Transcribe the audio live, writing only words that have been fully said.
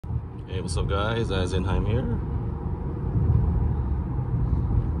Hey, what's up guys, Eisenheim here.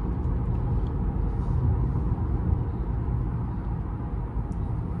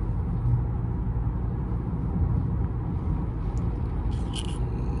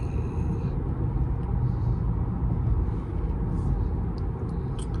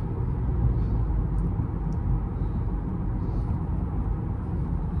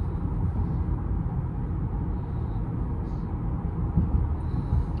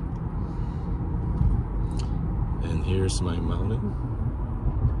 And here's my mounting.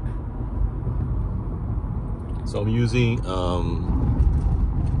 So I'm using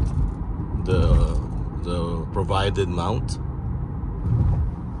the provided mount.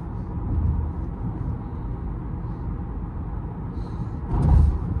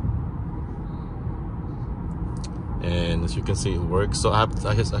 And as you can see, it works. So I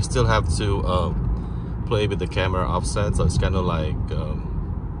still have to play with the camera offset. So it's kind of like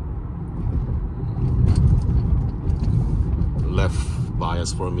left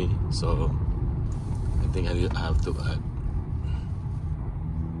bias for me. So I think I have to add.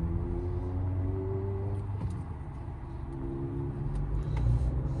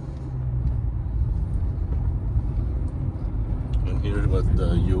 And here's what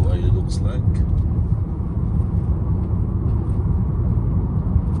the UI looks like.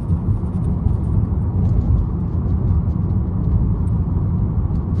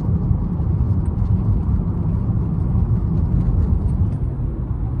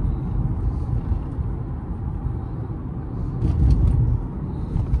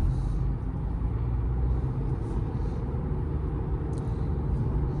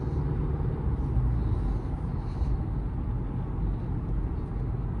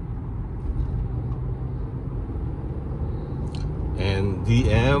 And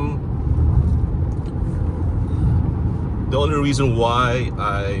DM, the only reason why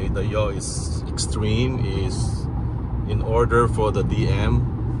the yaw is extreme is in order for the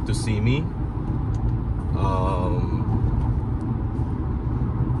DM to see me.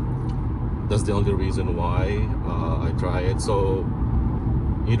 That's the only reason why I try it. So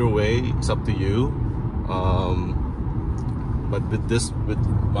either way, it's up to you. But with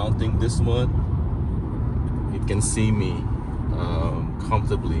mounting this one, it can see me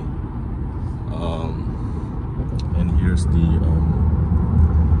comfortably. And here's the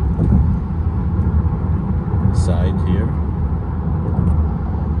side here.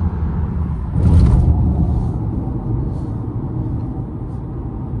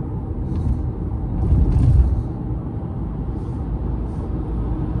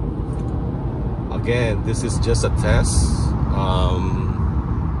 Again, this is just a test.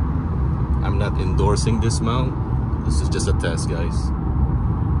 I'm not endorsing this mount. This is just a test, guys.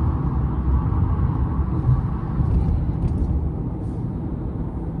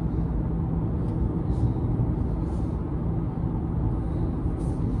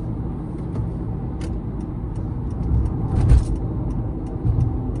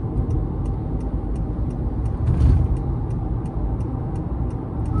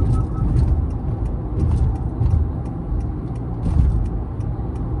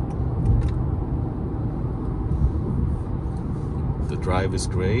 The drive is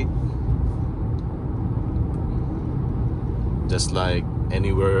great, just like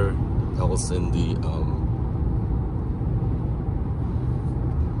anywhere else in the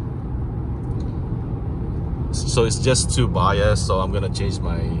so it's just too biased, so I'm gonna change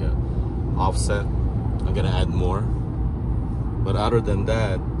my offset. I'm gonna add more, but other than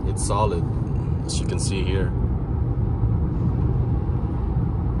that, it's solid, as you can see here.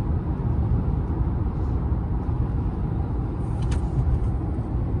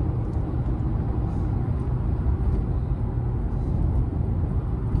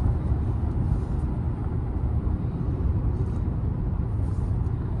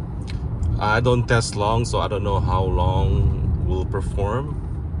 I don't test long, so I don't know how long will perform.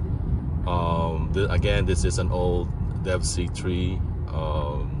 Again, this is an old Dev C3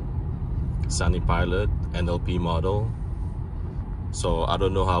 Sunny Pilot NLP model, so I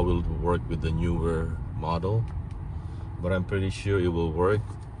don't know how it will work with the newer model, but I'm pretty sure it will work.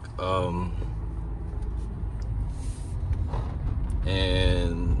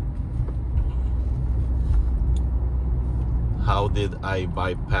 And how did I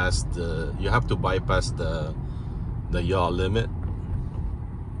bypass the? You have to bypass the yaw limit.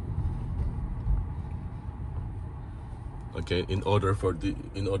 Okay, in order for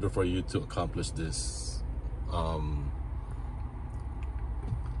you to accomplish this.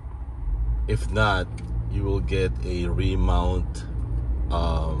 If not, you will get a remount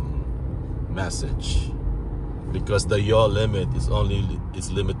message. because the yaw limit is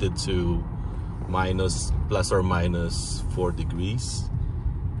limited to plus or minus 4 degrees,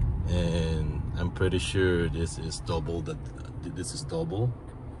 and I'm pretty sure this is double. This is double,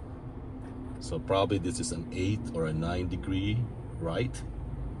 so probably this is an 8 or a 9 degree, right?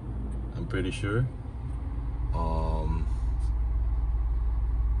 I'm pretty sure.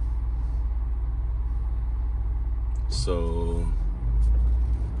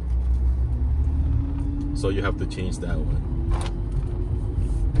 So you have to change that one,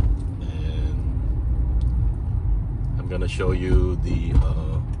 and I'm gonna show you the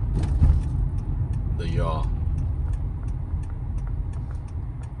yaw.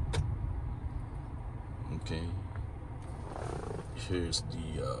 Okay, here's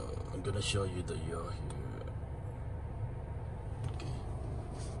the I'm gonna show you the yaw here. Okay,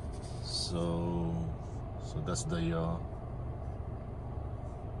 so that's the yaw.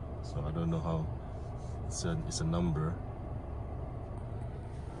 So I don't know how it's a number.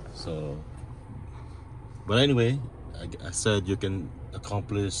 So, but anyway, I said you can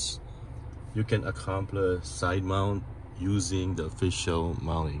accomplish side mount using the official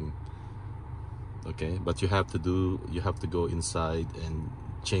mounting. Okay, but you have to go inside and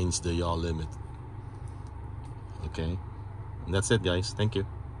change the yaw limit. Okay, and that's it, guys. Thank you.